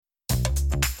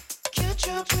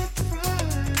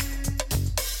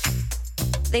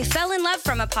They fell in love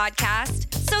from a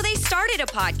podcast, so they started a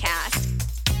podcast.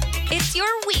 It's your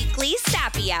weekly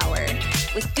Sappy Hour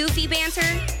with goofy banter,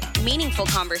 meaningful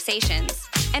conversations,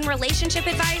 and relationship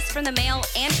advice from the male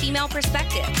and female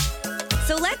perspective.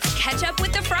 So let's catch up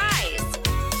with the fries.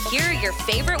 Here are your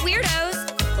favorite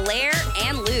weirdos, Blair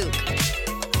and Luke.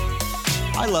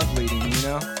 I love leading, you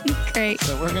know? Great.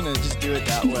 So we're going to just do it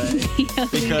that way.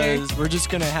 Because we're just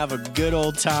going to have a good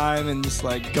old time and just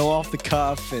like go off the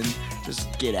cuff and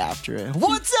just get after it.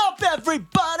 What's up,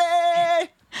 everybody?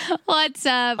 What's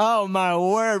up? Oh, my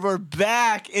word. We're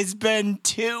back. It's been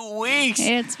 2 weeks.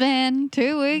 It's been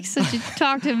 2 weeks since you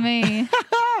talked to me.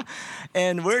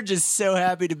 And we're just so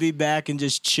happy to be back and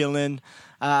just chilling.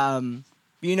 You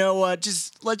know what?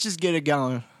 Let's just get it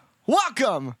going.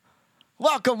 Welcome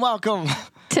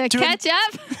To catch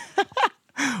up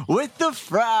with the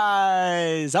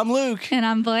fries. I'm Luke. And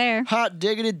I'm Blair. Hot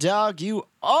diggity dog, you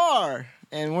are.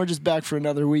 And we're just back for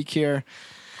another week here.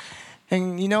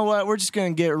 And you know what? We're just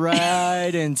going to get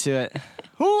right into it.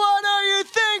 What are you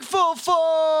thankful for?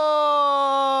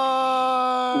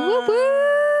 Woo,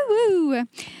 woo, woo.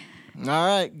 All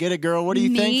right, get it, girl. What are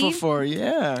you thankful for?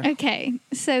 Yeah. Okay,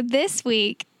 so this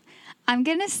week, I'm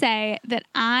going to say that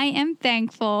I am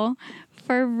thankful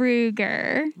for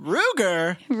Ruger.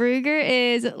 Ruger? Ruger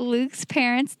is Luke's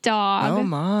parents' dog. Oh,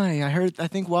 my. I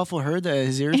think Waffle heard that.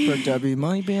 His ears perked up. He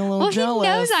might be a little jealous.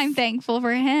 He knows I'm thankful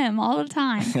for him all the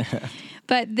time.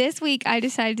 But this week, I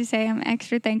decided to say I'm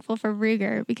extra thankful for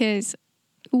Ruger because,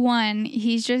 one,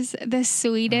 he's just the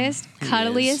sweetest,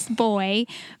 cuddliest boy.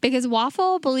 Because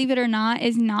Waffle, believe it or not,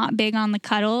 is not big on the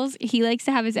cuddles. He likes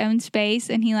to have his own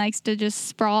space, and he likes to just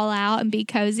sprawl out and be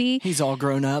cozy. He's all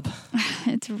grown up.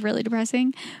 It's really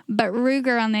depressing. But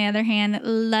Ruger, on the other hand,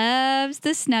 loves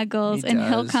the snuggles, and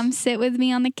he'll come sit with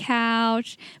me on the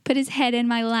couch, put his head in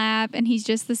my lap, and he's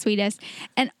just the sweetest.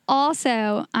 And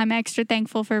also, I'm extra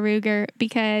thankful for Ruger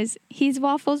because he's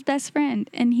Waffle's best friend,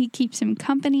 and he keeps him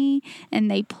company,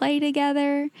 and they play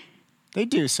together. They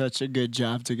do such a good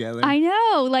job together. I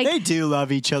know. They do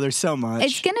love each other so much.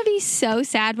 It's going to be so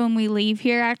sad when we leave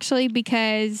here, actually,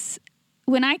 because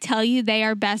when I tell you they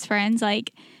are best friends,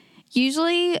 like,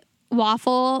 usually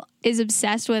Waffle is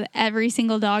obsessed with every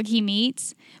single dog he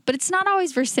meets, but it's not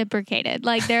always reciprocated.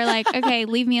 Like, they're like, okay,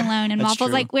 leave me alone. And That's Waffle's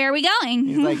true. like, where are we going?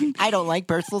 He's like, I don't like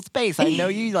personal space. I know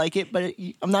you like it, but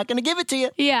I'm not going to give it to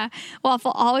you. Yeah.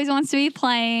 Waffle always wants to be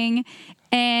playing,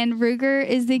 and Ruger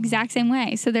is the exact same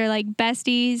way. So they're like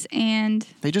besties, and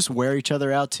they just wear each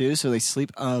other out too, so they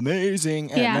sleep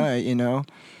amazing at night, you know?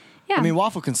 Yeah. I mean,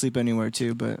 Waffle can sleep anywhere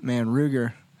too, but man,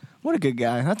 Ruger, what a good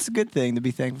guy. That's a good thing to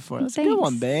be thankful for. That's a good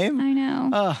one, babe. I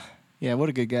know. Yeah, what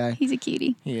a good guy. He's a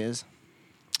cutie. He is.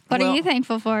 What are you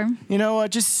thankful for? You know what?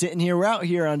 Just sitting here. We're out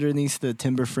here underneath the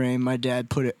timber frame. My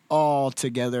dad put it all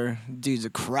together. Dude's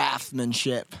a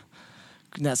craftsmanship.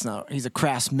 He's a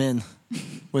craftsman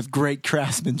with great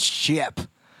craftsmanship.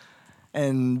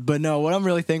 But no, what I'm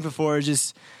really thankful for is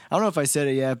just, I don't know if I said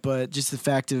it yet, but just the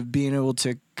fact of being able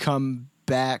to come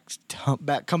back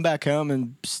home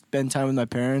and spend time with my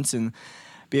parents and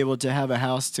be able to have a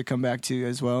house to come back to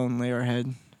as well and lay our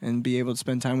head and be able to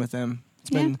spend time with them. It's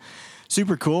been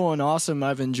super cool and awesome.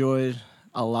 I've enjoyed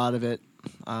a lot of it.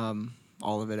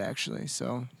 All of it, actually.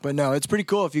 So, but no, it's pretty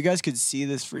cool. If you guys could see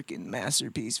this freaking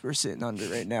masterpiece we're sitting under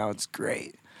right now, it's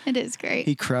great. It is great.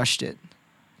 He crushed it.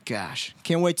 Gosh.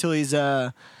 Can't wait till he's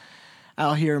out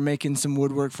here making some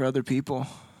woodwork for other people.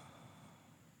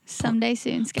 Someday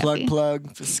soon, Scuffy.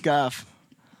 Plug, scuff.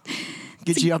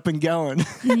 Get you up and going.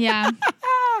 Yeah.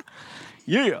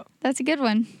 Yeah. That's a good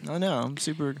one. I know. I'm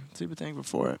super, super thankful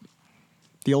for it.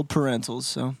 The old parentals,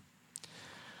 so.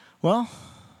 Well,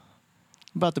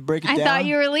 I'm about to break it down. I thought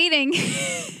you were leading.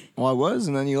 Well, I was,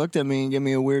 and then you looked at me and gave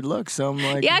me a weird look, so I'm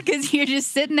like. Yeah, because you're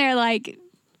just sitting there like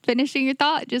finishing your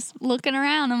thought, just looking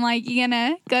around. I'm like, you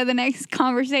gonna go to the next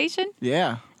conversation?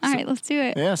 Yeah. All right, let's do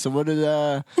it. Yeah, so what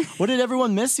did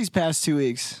everyone miss these past 2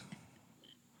 weeks?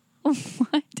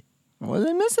 What? What did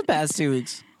they miss the past 2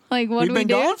 weeks? Like, what do we do? We've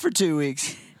been gone for 2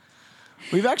 weeks.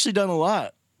 We've actually done a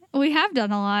lot. We have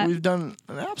done a lot. We've done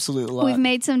an absolute lot. We've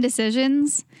made some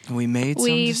decisions. We've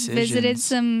visited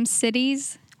some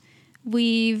cities.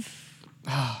 We've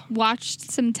watched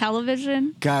some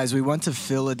television. Guys, we went to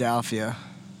Philadelphia.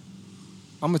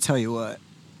 I'm going to tell you what.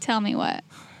 Tell me what.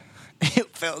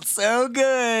 It felt so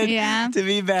good to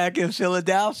be back in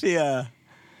Philadelphia.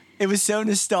 It was so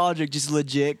nostalgic, just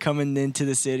legit coming into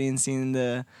the city and seeing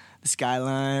the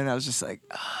skyline. I was just like,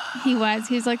 He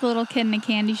was like a little kid in a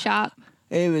candy shop.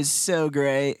 It was so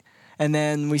great. And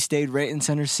then we stayed right in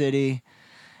Center City,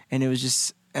 and it was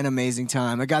just an amazing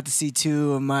time. I got to see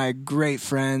two of my great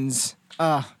friends,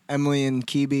 Emily and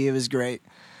Kibi. It was great.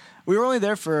 We were only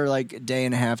there for like a day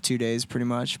and a half, 2 days pretty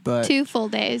much. But 2 full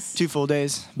days. 2 full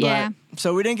days. Yeah.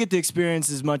 So we didn't get to experience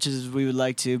as much as we would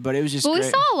like to, but it was just great. We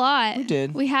saw a lot. We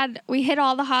did. We hit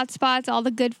all the hot spots, all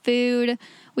the good food.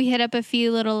 We hit up a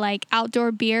few little like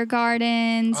outdoor beer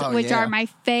gardens, which are my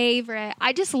favorite.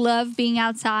 I just love being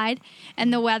outside,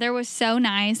 and the weather was so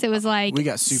nice. It was like we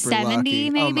got super 70 lucky.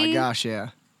 maybe. Oh my gosh, yeah.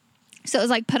 So it was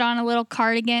like put on a little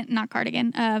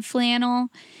flannel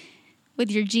with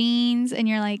your jeans, and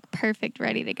you're like perfect,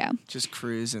 ready to go. Just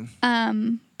cruising.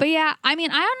 But yeah, I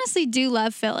mean, I honestly do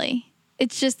love Philly.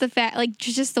 It's just the fact, like,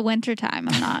 just the winter time.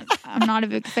 I'm not a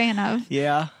big fan of.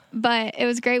 Yeah. But it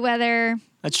was great weather.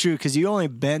 That's true, because you only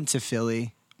been to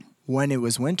Philly when it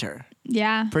was winter.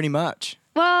 Yeah. Pretty much.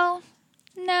 Well,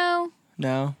 no.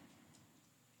 No.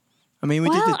 I mean,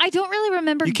 I don't really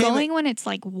remember going when it's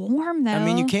like warm though. I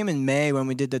mean, you came in May when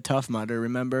we did the Tough Mudder,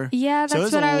 remember? Yeah,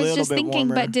 that's what I was just thinking.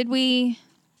 Warmer. But did we?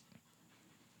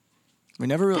 We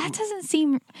never. That doesn't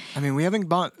seem. I mean, we haven't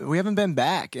been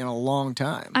back in a long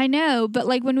time. I know, but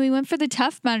like when we went for the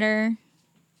Tough Mudder,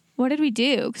 what did we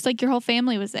do? Because like your whole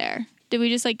family was there. Did we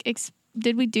just like?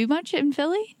 Did we do much in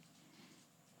Philly?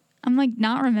 I'm like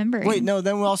not remembering. Wait, no.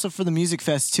 Then we also for the music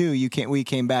fest too. We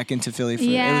came back into Philly for it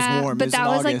was warm. But that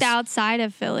was like the outside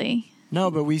of Philly.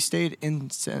 No, but we stayed in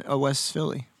West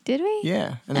Philly. Did we?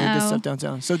 Yeah, and then we did stuff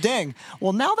downtown. So dang.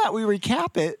 Well, now that we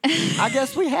recap it, I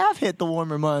guess we have hit the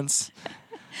warmer months.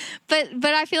 But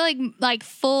I feel like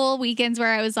full weekends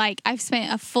where I was like I've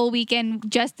spent a full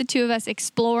weekend just the two of us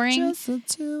exploring. Just the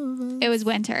two of us. It was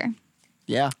winter.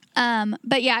 Yeah.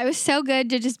 But yeah, it was so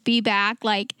good to just be back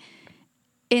like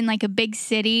in like a big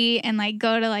city and like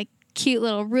go to like cute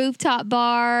little rooftop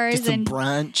bars just and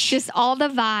brunch. Just all the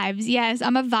vibes. Yes,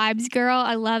 I'm a vibes girl.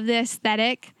 I love the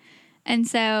aesthetic. And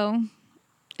so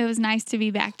it was nice to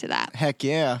be back to that. Heck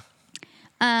yeah.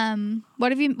 What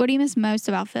do you miss most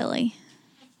about Philly?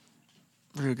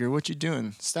 Ruger, what you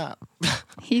doing? Stop.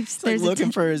 He's like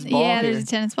looking for his ball. Yeah, here. there's a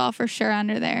tennis ball for sure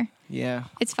under there. Yeah.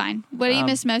 It's fine. What do you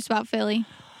miss most about Philly?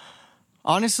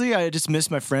 Honestly, I just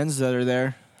miss my friends that are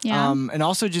there. Yeah. And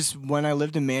also just when I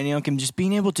lived in Manayunk and just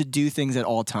being able to do things at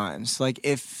all times. Like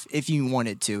if you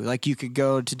wanted to. Like you could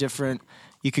go to different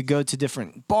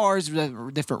bars,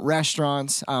 different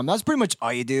restaurants. That's pretty much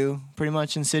all you do pretty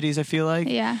much in cities, I feel like.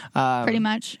 Yeah. Pretty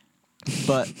much.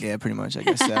 But yeah, pretty much, I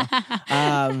guess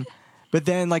so. But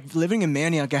then, like, living in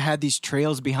Manayunk, I had these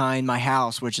trails behind my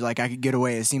house, which, like, I could get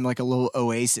away. It seemed like a little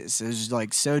oasis. It was just,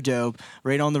 like, so dope.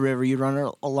 Right on the river. You'd run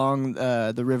along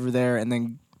the river there and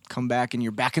then come back, and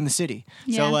you're back in the city.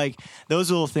 Yeah. So, like,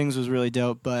 those little things was really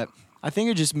dope. But I think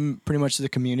it just pretty much the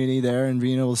community there and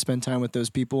being able to spend time with those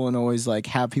people and always, like,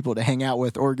 have people to hang out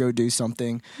with or go do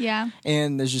something. Yeah.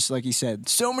 And there's just, like you said,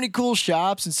 so many cool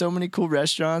shops and so many cool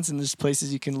restaurants and there's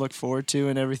places you can look forward to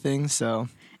and everything, so...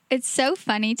 It's so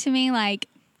funny to me, like,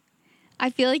 I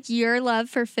feel like your love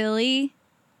for Philly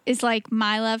is like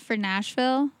my love for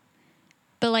Nashville,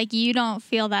 but like you don't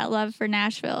feel that love for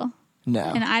Nashville. No.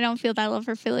 And I don't feel that love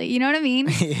for Philly. You know what I mean?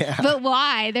 Yeah. But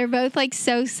why? They're both like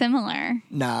so similar.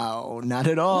 No, not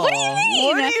at all. What do you mean?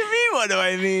 What do you mean? What do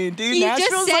I mean? Dude, you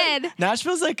just said.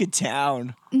 Nashville's like a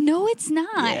town. No, it's not.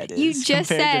 Yeah, it is. You just Compared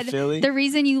said to Philly. the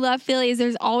reason you love Philly is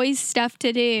there's always stuff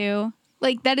to do.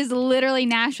 Like, that is literally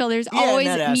Nashville. There's always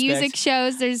music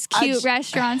shows. There's cute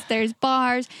restaurants. There's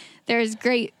bars. There's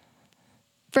great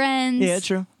friends. Yeah,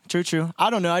 true.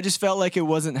 I don't know. I just felt like it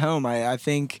wasn't home. I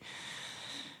think...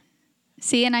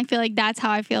 See, and I feel like that's how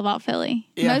I feel about Philly.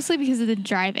 Yeah. Mostly because of the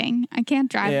driving. I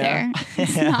can't drive there.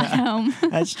 It's not home.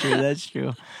 That's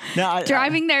true. No,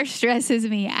 driving there stresses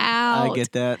me out. I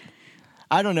get that.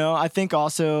 I don't know. I think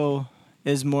also...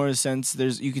 is more a sense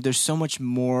there's so much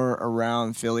more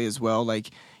around Philly as well. Like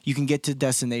you can get to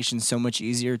destinations so much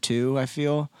easier too. I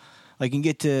feel like you can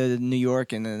get to New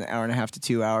York in an hour and a half to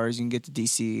 2 hours. You can get to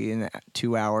DC in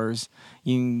 2 hours.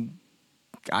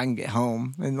 I can get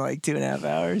home in like 2.5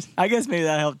 hours. I guess maybe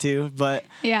that helped too. But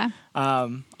yeah, I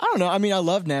don't know. I mean, I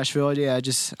love Nashville. Yeah,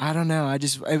 I don't know.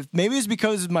 Maybe it's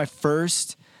because of my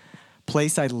first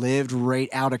place I lived right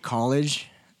out of college.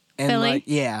 And Philly? Like,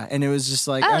 yeah, and it was just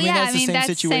like, that's the same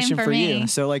situation for you.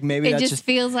 So like maybe it that's just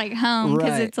feels like home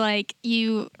because right. It's like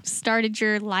you started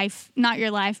your life, not your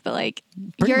life, but like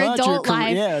pretty your much adult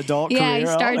life. Yeah, adult career. Yeah, you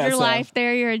started your life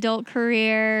there, your adult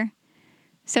career.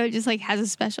 So it just like has a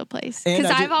special place. Because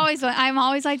I'm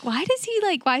always like, why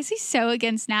is he so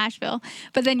against Nashville?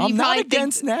 But then I'm not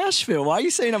against Nashville. Why are you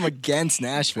saying I'm against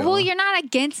Nashville? Well, you're not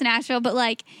against Nashville, but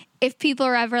like if people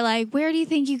are ever like, where do you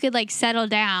think you could like settle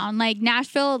down? Like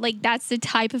Nashville, like that's the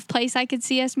type of place I could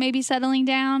see us maybe settling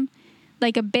down.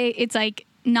 Like it's like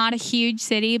not a huge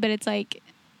city, but it's like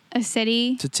a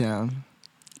city. To town.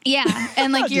 Yeah.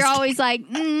 And like you're always like,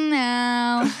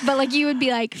 no. But like you would be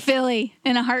like Philly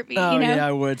in a heartbeat. Oh, you know? yeah,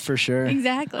 I would for sure.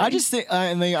 Exactly. I just think,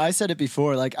 I mean, I said it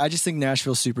before, like, I just think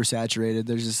Nashville's super saturated.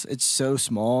 It's so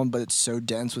small, but it's so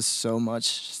dense with so much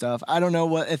stuff. I don't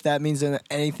know if that means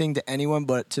anything to anyone,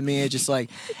 but to me, it's just like,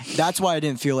 that's why I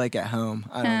didn't feel like at home.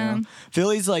 I don't know.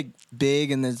 Philly's like big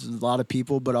and there's a lot of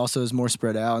people, but also is more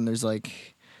spread out and there's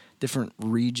like different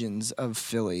regions of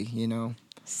Philly, you know?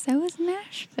 So is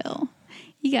Nashville.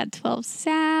 You got 12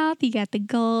 South, you got the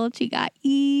Gulch, you got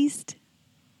East.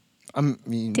 I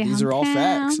mean, downtown. These are all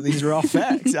facts. These are all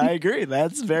facts. I agree.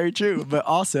 That's very true. But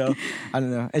also, I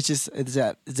don't know. It's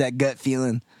that gut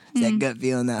feeling. It's that gut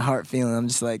feeling, that heart feeling. I'm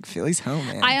just like, Philly's home,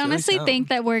 man. I honestly think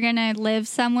that we're going to live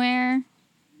somewhere,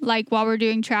 like, while we're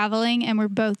doing traveling, and we're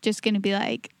both just going to be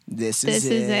like, this is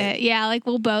it. Yeah, like,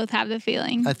 we'll both have the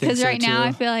feeling. I think so, because right now, too.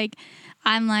 I feel like,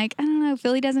 I'm like, I don't know,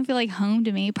 Philly doesn't feel like home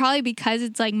to me. Probably because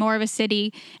it's like more of a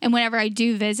city. And whenever I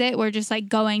do visit, we're just like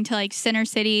going to like Center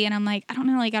City. And I'm like, I don't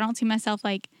know, like I don't see myself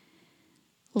like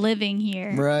living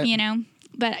here. Right. You know?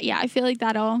 But yeah, I feel like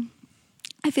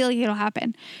it'll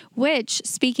happen. Which,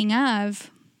 speaking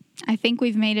of, I think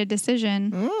we've made a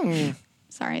decision.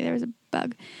 Sorry, there was a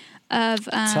bug. Of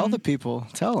tell the people.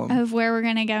 Tell them. Of where we're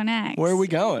going to go next. Where are we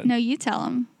going? No, you tell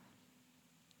them.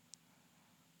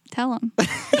 Tell them.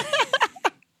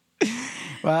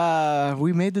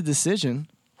 We made the decision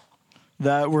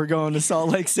that we're going to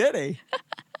Salt Lake City.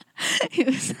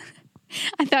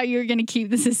 I thought you were going to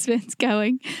keep the suspense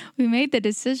going. We made the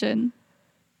decision.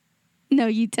 No,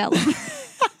 you tell them.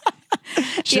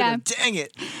 Yeah. Dang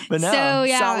it. But now,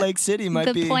 Salt Lake City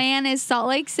might be. The plan is Salt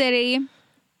Lake City.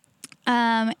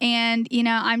 And you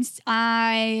know,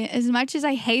 I as much as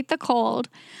I hate the cold,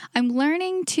 I'm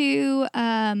learning to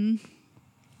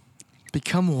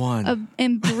become one.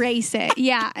 Embrace it.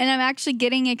 Yeah. And I'm actually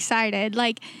getting excited.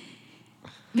 Like,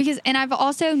 and I've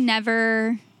also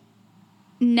never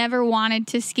wanted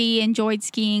to ski, enjoyed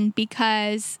skiing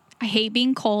because I hate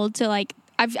being cold. So like,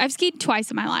 I've skied twice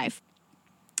in my life.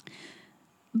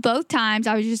 Both times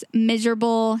I was just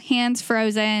miserable, hands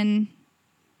frozen,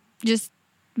 just,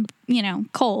 you know,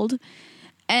 cold.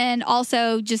 And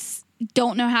also just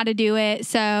don't know how to do it.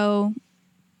 So,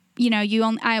 you know,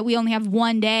 we only have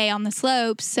one day on the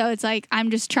slopes, so it's like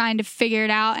I'm just trying to figure it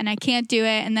out, and I can't do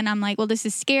it. And then I'm like, well, this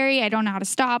is scary. I don't know how to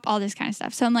stop, all this kind of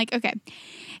stuff. So I'm like, okay,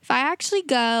 if I actually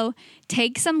go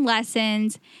take some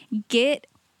lessons, get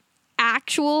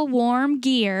actual warm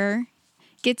gear,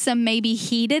 get some maybe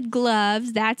heated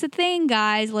gloves. That's a thing,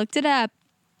 guys. Looked it up.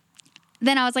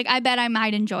 Then I was like, I bet I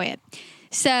might enjoy it.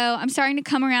 So I'm starting to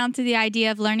come around to the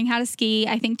idea of learning how to ski.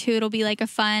 I think, too, it'll be like a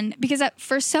fun, because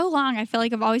for so long, I feel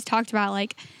like I've always talked about,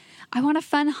 like, I want a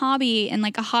fun hobby and,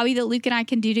 like, a hobby that Luke and I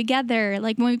can do together.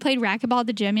 Like, when we played racquetball at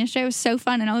the gym yesterday, it was so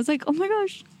fun. And I was like, oh, my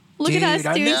gosh, look at us,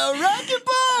 dude. I know,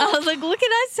 racquetball. I was like, look at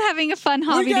us having a fun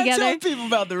hobby together. We gotta tell people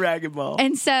about the racquetball.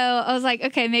 And so I was like,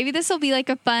 okay, maybe this will be like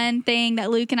a fun thing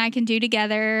that Luke and I can do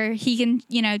together. He can,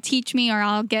 you know, teach me, or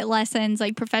I'll get lessons,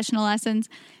 like professional lessons.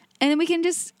 And then we can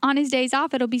just, on his days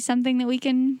off, it'll be something that we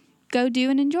can go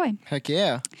do and enjoy. Heck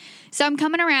yeah. So I'm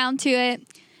coming around to it.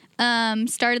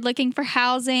 Started looking for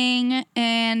housing,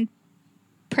 and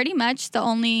pretty much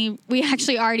we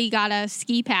actually already got a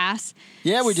ski pass.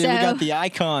 Yeah, we did. We got the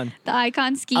Icon. The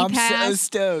Icon ski pass. I'm so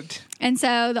stoked. And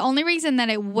so the only reason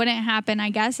that it wouldn't happen, I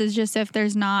guess, is just if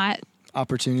there's not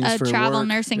opportunities for travel work.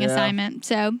 Nursing assignment.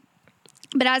 So,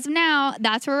 but as of now,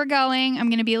 that's where we're going. I'm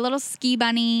going to be a little ski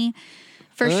bunny.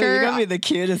 For sure. You're going to be the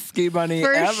cutest ski bunny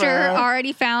ever. For sure.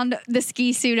 Already found the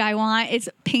ski suit I want. It's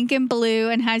pink and blue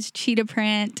and has cheetah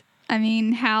print. I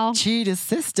mean, Cheetah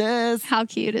Sisters. How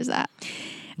cute is that?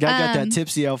 Got that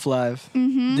Tipsy Elf Live.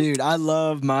 Mm-hmm. Dude, I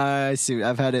love my suit.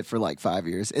 I've had it for like 5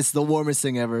 years. It's the warmest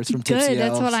thing ever. It's from Tipsy Elf. Good,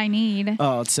 that's what I need.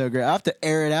 Oh, it's so great. I have to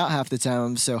air it out half the time.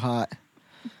 I'm so hot.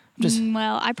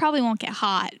 Well, I probably won't get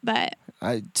hot, but...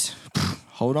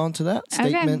 hold on to that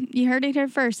statement. Okay, you heard it here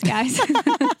first, guys.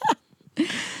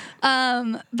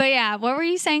 But yeah, what were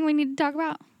you saying we need to talk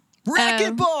about?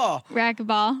 Racquetball.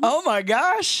 Racquetball. Oh my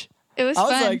gosh. It was fun.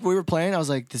 I was like, we were playing. I was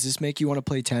like, does this make you want to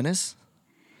play tennis?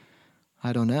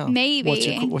 I don't know. Maybe.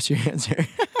 What's your answer?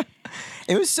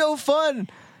 It was so fun.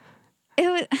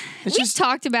 We've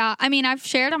talked about, I mean, I've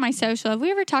shared on my social. Have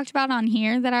we ever talked about on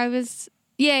here that I was...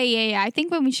 Yeah. I think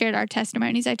when we shared our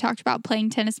testimonies, I talked about playing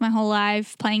tennis my whole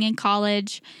life, playing in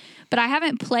college. But I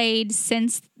haven't played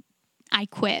since I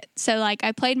quit. So, like,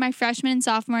 I played my freshman and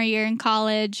sophomore year in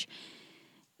college.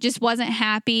 just wasn't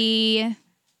happy,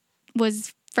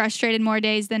 was frustrated more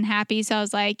days than happy. So I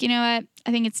was like, you know what?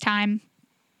 I think it's time.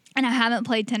 And I haven't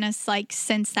played tennis like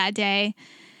since that day.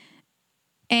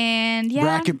 And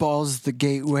yeah. Racquetball's the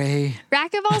gateway.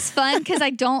 Racquetball's fun because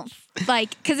I don't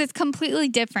because it's completely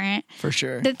different. For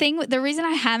sure. The reason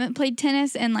I haven't played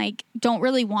tennis and like don't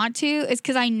really want to is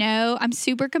because I know I'm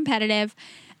super competitive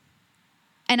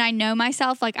and I know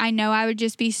myself. Like I know I would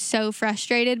just be so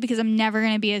frustrated because I'm never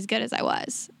going to be as good as I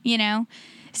was, you know?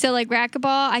 So like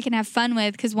racquetball I can have fun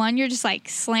with because one, you're just like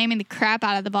slamming the crap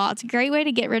out of the ball. It's a great way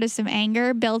to get rid of some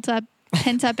anger,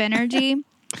 pent up energy.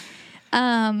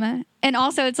 And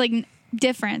also it's like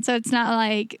different. So it's not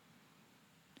like,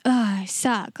 oh, I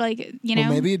suck. Like, you know,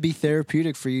 well, maybe it'd be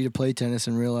therapeutic for you to play tennis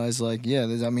and realize like, yeah,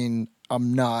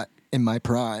 I'm not in my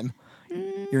prime.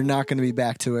 You're not going to be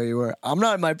back to where you were. I'm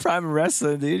not in my prime in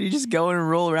wrestling, dude. You just go in and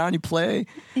roll around, you play.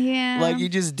 Yeah. Like you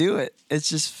just do it. It's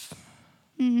just...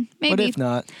 Maybe. But if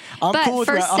not, I'm but cool with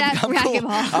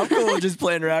racquetball. I'm cool with just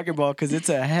playing racquetball because it's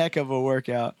a heck of a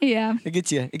workout. Yeah, it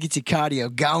gets you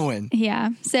cardio going. Yeah,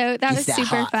 so that was super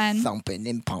heart fun. Thumping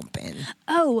and pumping.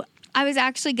 Oh, I was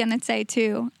actually gonna say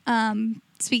too.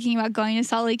 Speaking about going to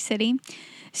Salt Lake City,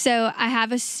 so I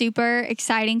have a super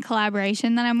exciting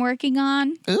collaboration that I'm working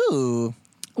on. Ooh.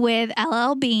 With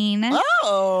LL Bean.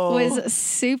 Oh, was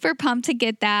super pumped to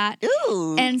get that.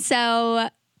 Ooh. And so.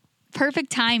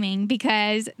 Perfect timing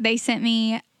because they sent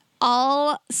me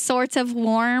all sorts of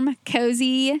warm,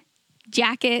 cozy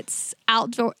jackets,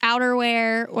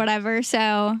 outerwear, whatever.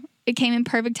 So it came in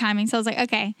perfect timing. So I was like,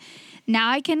 okay, now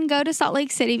I can go to Salt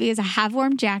Lake City because I have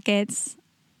warm jackets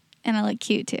and I look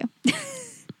cute too.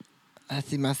 I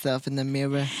see myself in the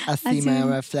mirror. I see my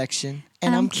reflection.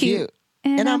 And I'm cute.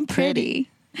 And I'm pretty.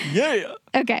 Yeah.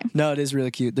 Okay. No, it is really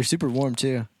cute. They're super warm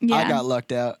too. Yeah. I got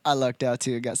lucked out. I lucked out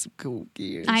too. Got some cool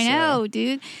gear. I know,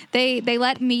 dude. They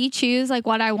let me choose like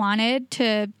what I wanted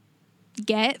to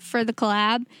get for the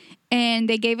collab. And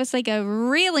they gave us like a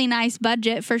really nice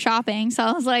budget for shopping. So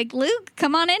I was like, Luke,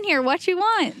 come on in here. What you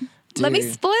want? Dude, let me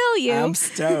spoil you. I'm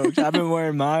stoked. I've been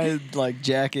wearing my like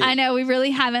jacket. I know. We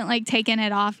really haven't like taken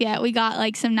it off yet. We got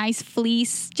like some nice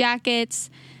fleece jackets,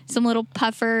 some little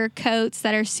puffer coats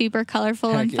that are super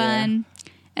colorful and fun.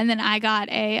 Yeah. And then I got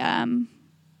a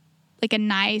like a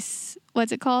nice,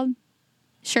 what's it called?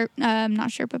 Shirt,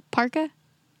 not shirt, but parka.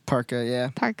 Parka, yeah.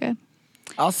 Parka.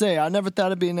 I'll say, I never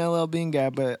thought I'd be an LL Bean guy,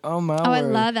 but oh my word. I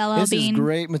love LL Bean. This is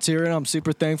great material. I'm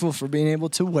super thankful for being able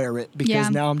to wear it because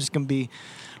now I'm just going to be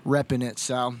repping it.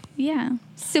 So yeah,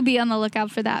 so be on the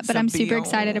lookout for that. But I'm super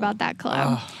excited about that collab.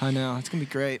 Oh, I know, it's gonna be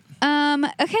great.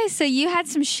 Okay, so you had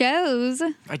some shows.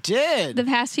 I did the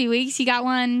past few weeks. You got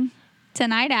one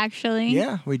tonight, actually.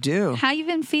 Yeah, we do. How you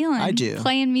been feeling? I do.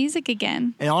 Playing music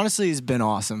again. It honestly has been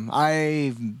awesome.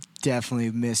 I've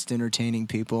definitely missed entertaining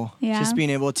people. Yeah, just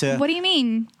being able to. What do you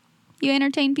mean? You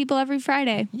entertain people every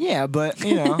Friday. Yeah, but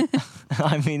you know,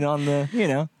 I mean, on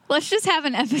the Let's just have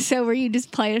an episode where you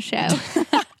just play a show.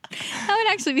 That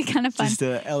would actually be kind of fun. Just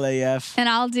a LAF. And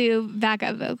I'll do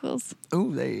backup vocals. Oh,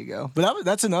 there you go. But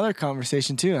that's another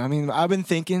conversation, too. I mean, I've been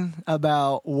thinking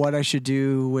about what I should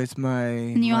do with my...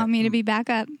 And you want me to be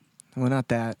backup? Well, not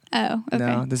that. Oh, okay.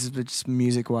 No, this is just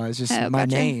music-wise. Just my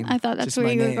name. I thought that's where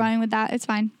you were going with that. It's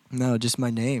fine. No, just my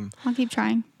name. I'll keep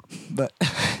trying. But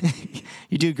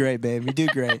you do great, babe. You do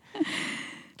great.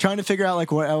 Trying to figure out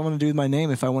like what I want to do with my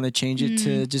name, if I want to change it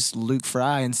to just Luke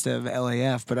Fry instead of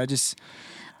LAF. But I just...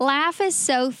 Laugh is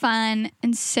so fun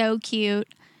and so cute,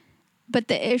 but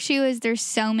the issue is there's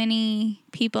so many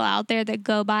people out there that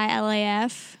go by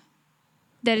LAF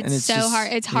that it's so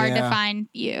hard. It's hard to find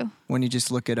you when you just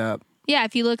look it up. Yeah,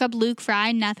 if you look up Luke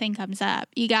Fry, nothing comes up.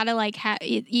 You gotta like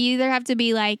you either have to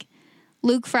be like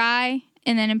Luke Fry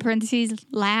and then in parentheses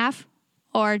laugh,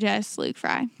 or just Luke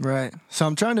Fry. Right. So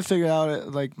I'm trying to figure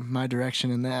out like my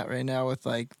direction in that right now with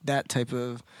like that type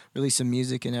of release of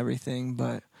music and everything,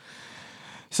 but.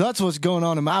 So that's what's going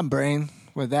on in my brain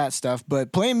with that stuff.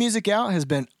 But playing music out has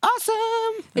been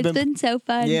awesome. It's been so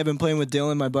fun. Yeah, I've been playing with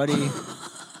Dylan, my buddy.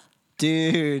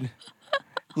 Dude,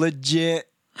 legit.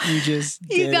 You just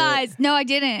did You guys. No, I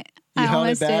didn't. You I held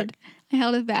almost it back? did. I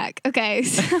held it back. Okay.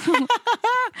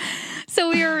 So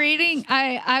we were reading.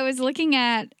 I was looking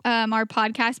at our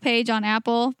podcast page on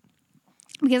Apple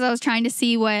because I was trying to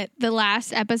see what the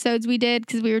last episodes we did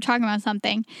because we were talking about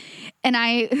something. And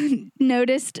I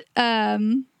noticed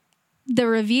the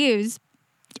reviews.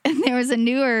 And there was a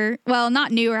newer, well,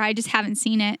 not newer, I just haven't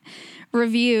seen it,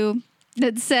 review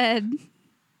that said,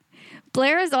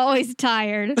 Blair is always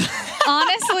tired.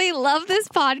 Honestly, love this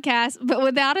podcast, but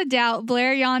without a doubt,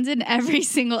 Blair yawns in every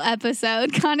single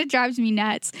episode. Kind of drives me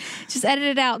nuts. Just edit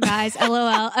it out, guys.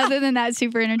 LOL. Other than that,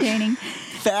 super entertaining.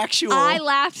 Factual. I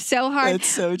laughed so hard. It's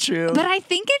so true. But I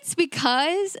think it's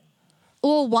because,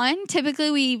 well, one,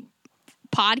 typically we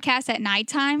podcast at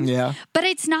nighttime. Yeah. But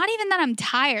it's not even that I'm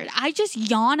tired. I just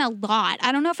yawn a lot.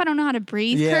 I don't know if I don't know how to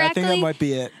breathe correctly. I think that might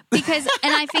be it.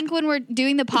 And I think when we're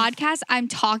doing the podcast, I'm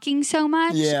talking so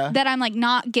much that I'm like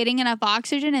not getting enough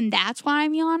oxygen, and that's why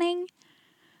I'm yawning.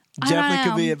 Definitely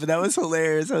could be it, but that was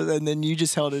hilarious. And then you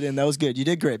just held it in. That was good. You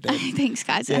did great, babe. Thanks,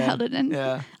 guys. I held it in.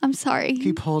 Yeah. I'm sorry.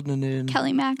 Keep holding it in.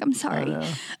 Kelly Mac, I'm sorry.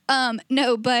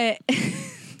 No, but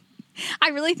I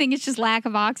really think it's just lack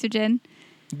of oxygen.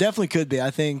 Definitely could be.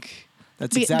 I think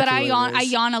that's exactly what it is. I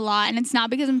yawn a lot, and it's not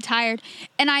because I'm tired.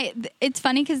 And it's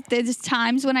funny because there's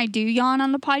times when I do yawn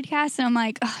on the podcast, and I'm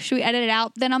like, oh, should we edit it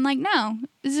out? Then I'm like, no,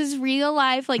 this is real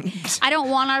life. Like, I don't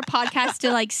want our podcast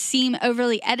to like seem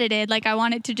overly edited. Like, I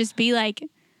want it to just be like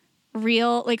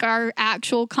real, like our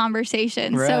actual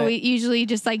conversation. Right. So we usually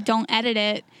just like don't edit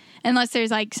it unless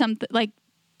there's like something like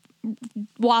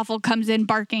Waffle comes in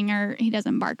barking, or he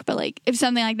doesn't bark, but like if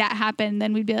something like that happened,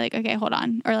 then we'd be like, okay, hold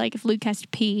on. Or like if Luke has to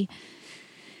pee.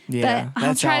 Yeah, but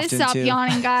I'll try to stop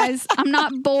yawning, guys. I'm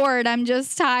not bored. I'm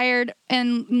just tired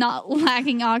and not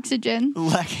lacking oxygen.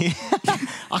 I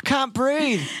can't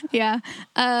breathe. Yeah.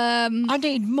 I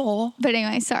need more. But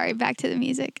anyway, sorry. Back to the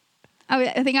music.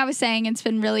 I think I was saying it's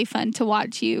been really fun to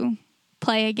watch you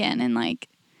play again, and like,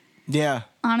 yeah.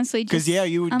 Honestly, because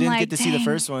you didn't get to see the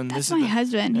first one. That's my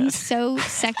husband. He's so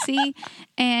sexy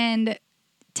and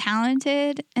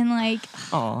talented, and like,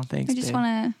 oh, thanks. I just want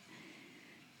to.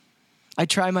 I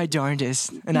try my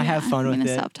darndest, and I have fun with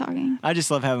it. Stop talking. I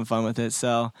just love having fun with it.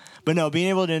 So, but no, being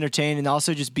able to entertain and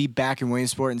also just be back in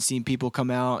Williamsport and seeing people come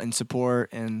out and support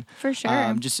and for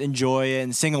sure, just enjoy it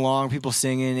and sing along. People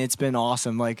singing, it's been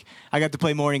awesome. Like I got to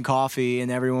play Morning Coffee,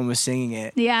 and everyone was singing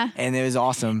it. Yeah, and it was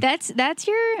awesome. That's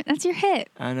your hit.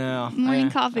 I know. Morning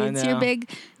Coffee. It's your big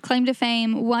claim to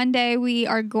fame. One day we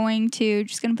are going to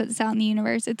put this out in the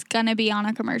universe. It's gonna be on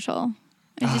a commercial.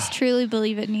 I just truly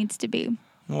believe it needs to be.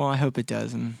 Well, I hope it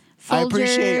does. And Folgers, I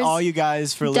appreciate all you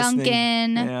guys for listening.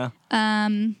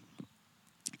 Dunkin',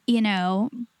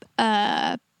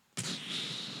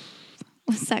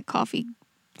 what's that coffee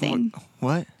thing?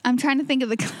 What? I'm trying to think of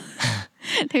the.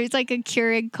 There's like a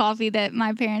Keurig coffee that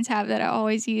my parents have that I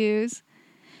always use.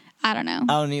 I don't know.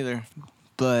 I don't either,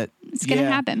 but it's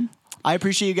gonna happen. I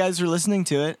appreciate you guys for listening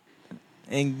to it,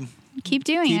 and keep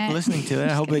doing it. Keep listening to it.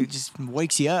 I hope it just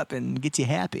wakes you up and gets you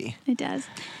happy. It does.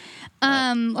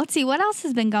 Let's see what else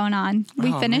has been going on.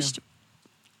 We finished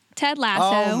Ted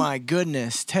Lasso. Oh my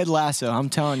goodness, Ted Lasso! I'm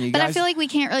telling you guys. But I feel like we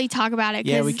can't really talk about it.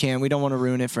 Yeah, we can. We don't want to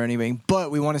ruin it for anything,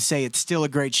 but we want to say it's still a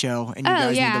great show, and you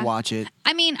guys need to watch it.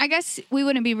 I mean, I guess we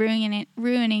wouldn't be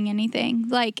ruining anything.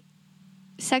 Like,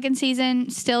 second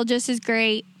season, still just as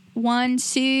great. One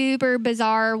super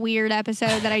bizarre, weird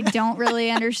episode that I don't really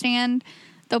understand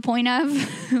the point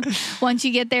of. Once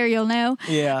you get there, you'll know.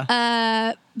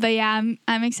 Yeah. But yeah,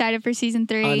 I'm excited for season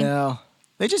 3. I know.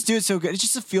 They just do it so good. It's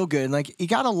just a feel good. Like, you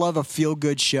gotta love a feel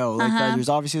good show. Like, there's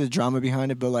obviously the drama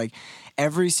behind it, but like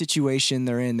every situation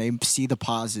they're in, they see the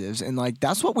positives, and like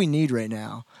that's what we need right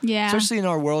now. Yeah. Especially in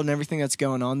our world and everything that's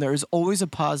going on, there is always a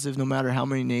positive, no matter how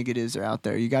many negatives are out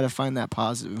there. You got to find that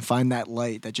positive and find that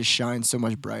light that just shines so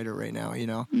much brighter right now. You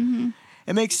know. Mm-hmm.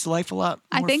 It makes life a lot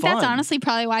more I think fun. that's honestly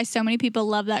probably why so many people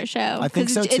love that show. I think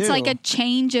so too. It's like a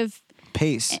change of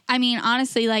pace. I mean,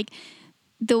 honestly, like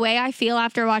the way I feel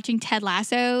after watching Ted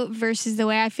Lasso versus the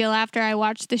way I feel after I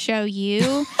watched the show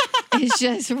You is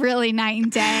just really night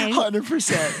and day.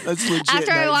 100%. That's legit.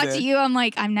 After I watch You, I'm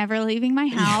like, I'm never leaving my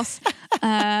house.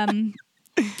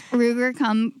 Ruger,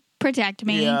 come protect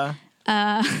me. Yeah.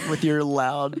 With your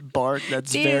loud bark,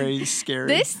 that's very scary.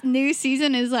 This new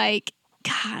season is like,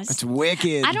 gosh, it's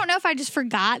wicked. I don't know if I just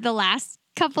forgot the last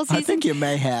couple seasons. I think you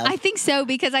may have. I think so,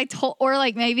 because I told, or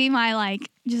like maybe my like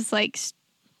just like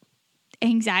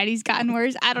anxiety's gotten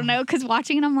worse. I don't know, because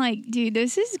watching it, I'm like, dude,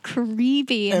 this is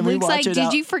creepy. And Luke's like,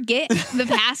 did you forget the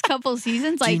past couple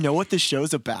seasons? Like, do you know what the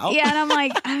show's about? Yeah, and I'm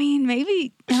like, I mean,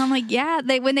 maybe. And I'm like, yeah.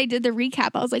 When they did the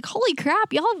recap, I was like, holy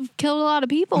crap, y'all have killed a lot of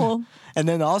people. And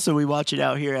then also we watch it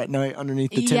out here at night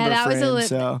underneath the timber frame.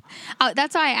 So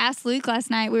that's why I asked Luke last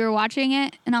night. We were watching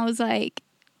it, and I was like,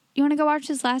 you want to go watch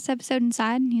this last episode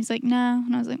inside? And he's like, no.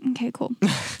 And I was like, okay, cool.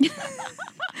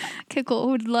 Okay, cool.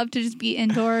 Would love to just be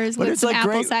indoors with some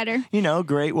apple cider. You know,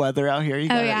 great weather out here. You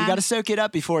got to soak it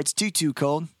up before it's too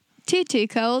cold. Too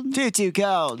cold. Too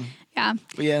cold. Yeah.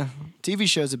 But yeah, TV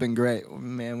shows have been great.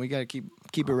 Man, we got to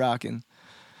keep it rocking.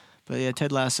 But yeah,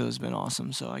 Ted Lasso has been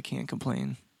awesome, so I can't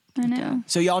complain. I know.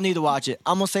 So y'all need to watch it.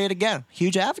 I'm gonna say it again.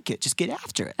 Huge advocate. Just get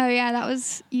after it. Oh yeah, that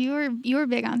was you were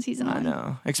big on season 1. I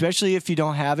know. Especially if you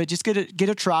don't have it, just get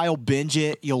a trial, binge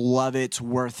it. You'll love it. It's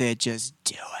worth it. Just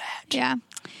do it. Yeah.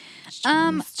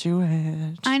 Just do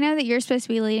it. I know that you're supposed to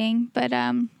be leading, but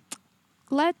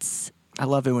let's. I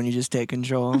love it when you just take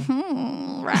control.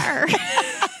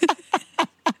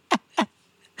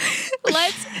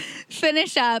 Let's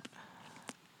finish up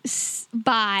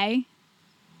by.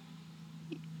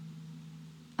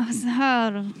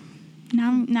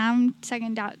 Now I'm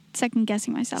second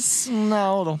guessing myself.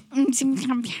 No. What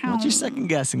you second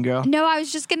guessing, girl? No, I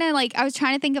was just gonna I was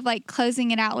trying to think of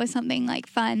closing it out with something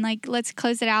fun. Let's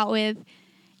close it out with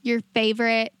your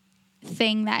favorite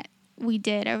thing that we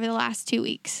did over the last 2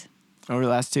 weeks. Over the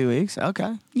last 2 weeks?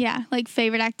 Okay. Yeah,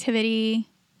 favorite activity.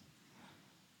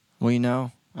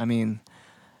 Well, I mean,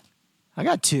 I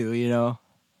got 2,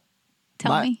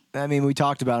 Tell me. I mean, we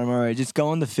talked about them already. Just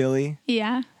going to Philly.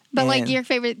 Yeah. But your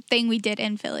favorite thing we did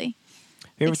in Philly.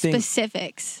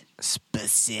 Specifics.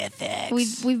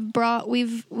 Specifics.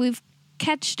 We've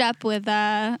catched up with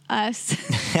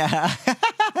us. Yeah.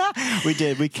 We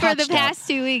did. We catched for the past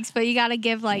 2 weeks, but you got to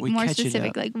give more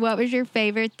specific. What was your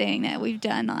favorite thing that we've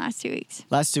done the last 2 weeks?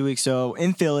 Last 2 weeks. So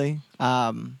in Philly,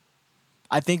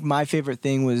 I think my favorite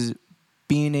thing was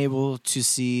being able to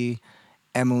see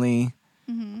Emily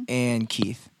and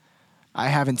Keith. I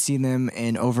haven't seen them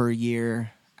in over a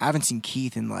year. I haven't seen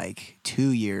Keith in 2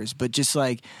 years, but just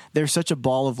they're such a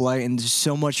ball of light and just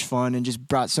so much fun and just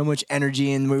brought so much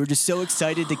energy, and we were just so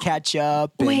excited to catch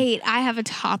up. Wait, I have a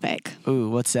topic. Ooh,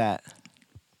 what's that?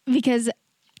 Because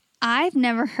I've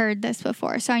never heard this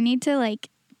before, so I need to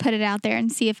put it out there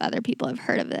and see if other people have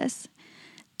heard of this.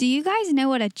 Do you guys know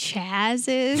what a Chaz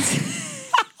is?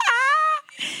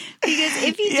 Because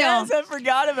if you don't, I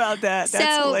forgot about that. That's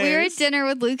so hilarious. we were at dinner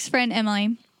with Luke's friend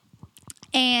Emily,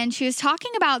 and she was talking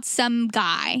about some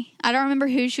guy. I don't remember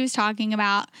who she was talking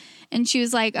about, and she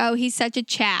was like, "Oh, he's such a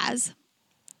Chaz,"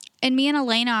 and me and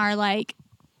Elena are like,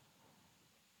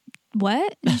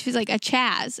 "What?" And she was like, "A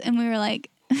Chaz," and we were like,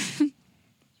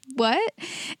 "What?"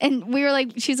 And we were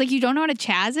like, "She was like, you don't know what a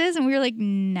Chaz is?" And we were like,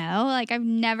 "No, I've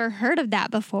never heard of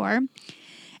that before."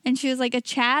 And she was like, "A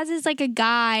Chaz is a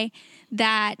guy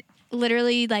that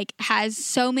literally has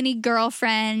so many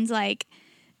girlfriends."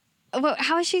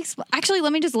 How is she? Actually,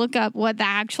 let me just look up what the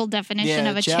actual definition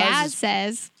of a Chaz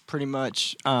says. Pretty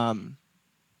much,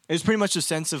 it's pretty much a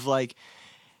sense of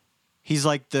he's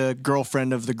the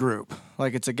girlfriend of the group.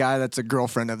 It's a guy that's a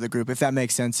girlfriend of the group. If that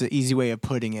makes sense, an easy way of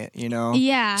putting it.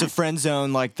 Yeah. It's a friend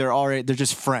zone. They're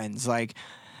just friends.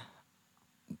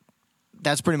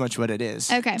 That's pretty much what it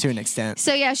is. Okay. To an extent.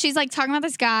 So yeah, she's talking about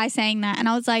this guy saying that, and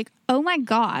I was like, oh my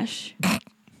gosh.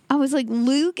 I was like,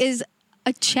 Luke is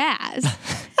a Chaz.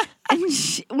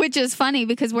 Which is funny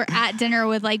because we're at dinner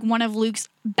with one of Luke's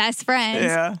best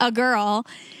friends, a girl.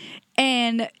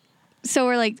 And so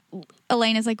we're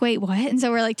Elena's like, wait, what? And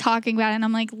so we're talking about it, and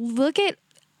I'm like, look at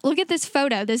this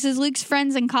photo. This is Luke's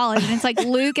friends in college, and it's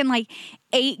Luke and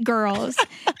 8 girls.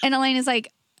 And Elena's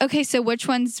like, okay, so which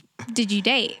ones did you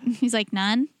date? He's like,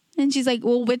 none. And she's like,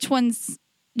 well, which ones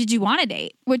did you want to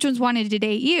date? Which ones wanted to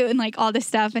date you? And all this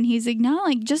stuff. And he's like,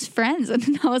 no, just friends. And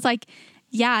then I was like,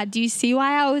 yeah, do you see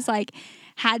why I was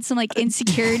had some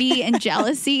insecurity and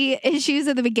jealousy issues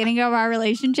at the beginning of our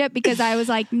relationship? Because I was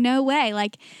like, no way.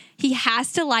 He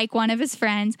has to like one of his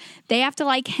friends. They have to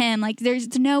like him.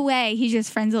 There's no way he's just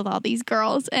friends with all these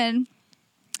girls.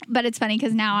 But it's funny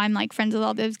because now I'm friends with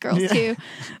all those girls too.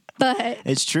 But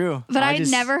it's true. But I'd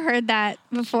never heard that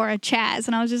before, a Chaz.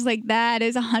 And I was just like, that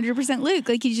is 100% Luke.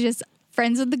 He's just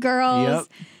friends with the girls. Yep.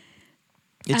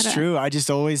 It's true. I just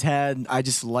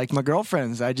like my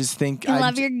girlfriends. I just think I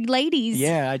love your ladies.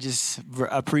 Yeah, I just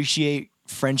appreciate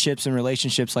friendships and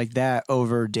relationships like that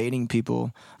over dating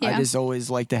people. Yeah. I just always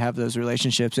like to have those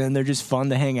relationships, and they're just fun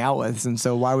to hang out with. And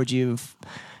so why would you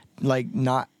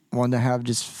not want to have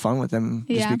just fun with them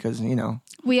just because,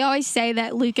 We always say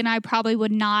that Luke and I probably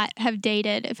would not have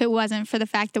dated if it wasn't for the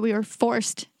fact that we were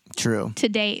forced to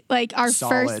date.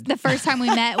 The first time we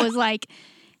met was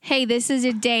hey, this is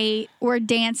a date. We're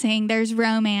dancing. There's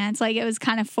romance. It was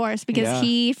kind of forced because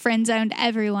he friend zoned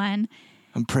everyone.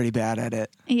 I'm pretty bad at it.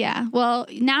 Yeah. Well,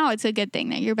 now it's a good thing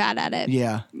that you're bad at it.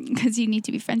 Yeah. Because you need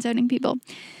to be friend zoning people.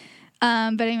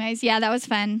 But anyways, that was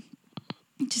fun.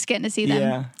 Just getting to see them.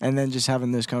 Yeah. And then just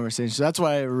having those conversations. That's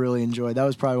what I really enjoyed. That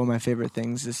was probably one of my favorite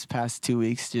things this past 2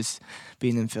 weeks, just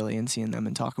being in Philly and seeing them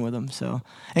and talking with them. So,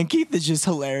 and Keith is just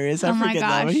hilarious. I forget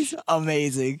that. He's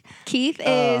amazing. Keith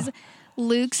is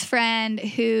Luke's friend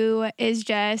who is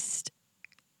just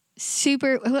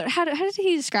super. How did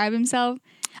he describe himself?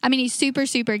 I mean, he's super,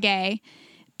 super gay.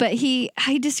 But he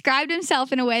described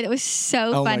himself in a way that was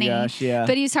so funny. Oh my gosh, yeah.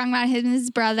 But he was talking about him and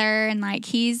his brother, and like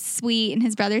he's sweet and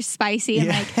his brother's spicy, and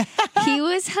like he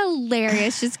was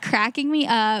hilarious, just cracking me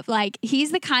up. Like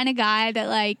he's the kind of guy that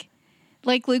like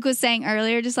Luke was saying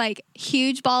earlier, just like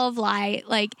huge ball of light,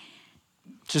 like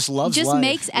just loves life.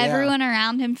 makes everyone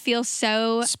around him feel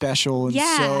so special and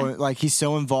so like he's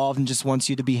so involved and just wants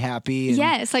you to be happy. And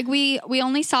yes, like we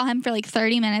only saw him for like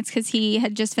 30 minutes because he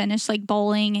had just finished like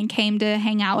bowling and came to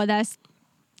hang out with us,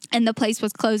 and the place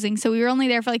was closing, so we were only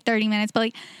there for like 30 minutes. But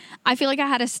like I feel like I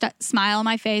had a smile on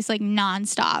my face like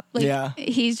nonstop. Like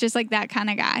he's just like that kind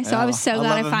of guy. So I was so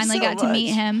glad I finally got to meet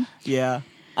him. Yeah,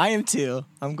 I am too.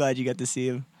 I'm glad you got to see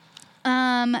him.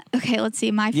 Okay, let's see.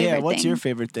 My favorite thing. Yeah, what's your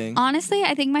favorite thing? Honestly,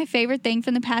 I think my favorite thing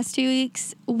from the past 2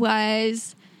 weeks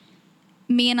was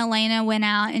me and Elena went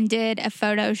out and did a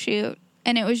photo shoot.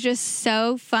 And it was just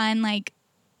so fun, like,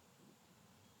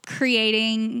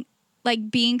 creating, like,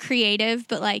 being creative,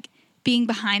 but, like, being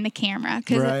behind the camera.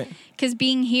 Because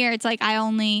being here, it's like the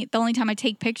only time I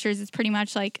take pictures is pretty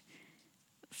much, like,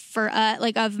 for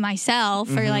like of myself,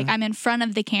 or like I'm in front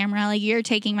of the camera, like you're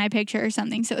taking my picture or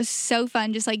something. So it was so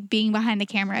fun just like being behind the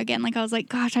camera again. Like I was like,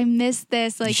 gosh, I miss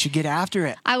this. Like you should get after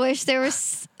it. I wish there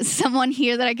was someone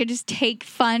here that I could just take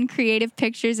fun, creative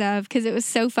pictures of, because it was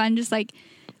so fun just like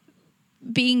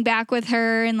being back with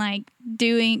her and like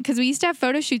doing, because we used to have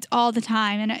photo shoots all the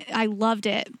time, and I loved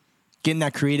it. Getting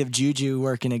that creative juju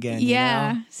working again. Yeah,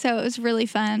 you know? So it was really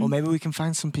fun. Well, maybe we can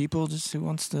find some people just who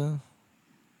wants to.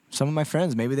 Some of my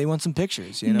friends, maybe they want some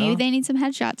pictures, you know? Maybe they need some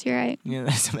headshots, you're right. Yeah,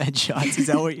 some headshots. Is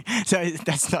that what so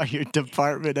that's not your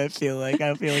department, I feel like.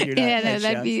 I feel like you're not yeah, no,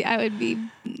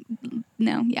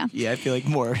 headshots. Yeah, I feel like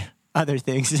more other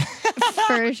things.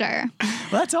 For sure.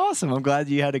 Well, that's awesome. I'm glad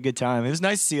you had a good time. It was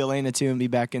nice to see Elena, too, and be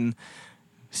back and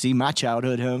see my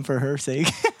childhood home for her sake.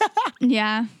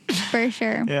 Yeah, for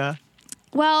sure. Yeah.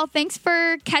 Well, thanks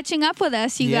for catching up with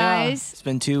us, you guys. It's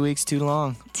been 2 weeks too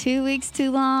long. 2 weeks too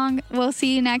long. We'll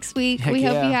see you next week. We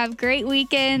hope you have great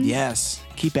weekends. Yes.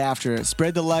 Keep after it.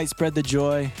 Spread the light, spread the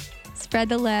joy. Spread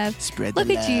the love. Spread the love.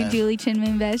 Look at you, Julie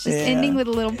Chinmoonves, just ending with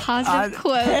a little positive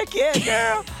quote. Heck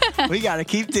yeah, girl. We got to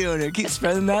keep doing it. Keep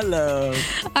spreading that love.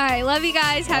 All right. Love you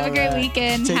guys. Have a great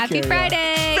weekend. Happy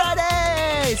Friday.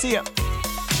 Friday. See ya.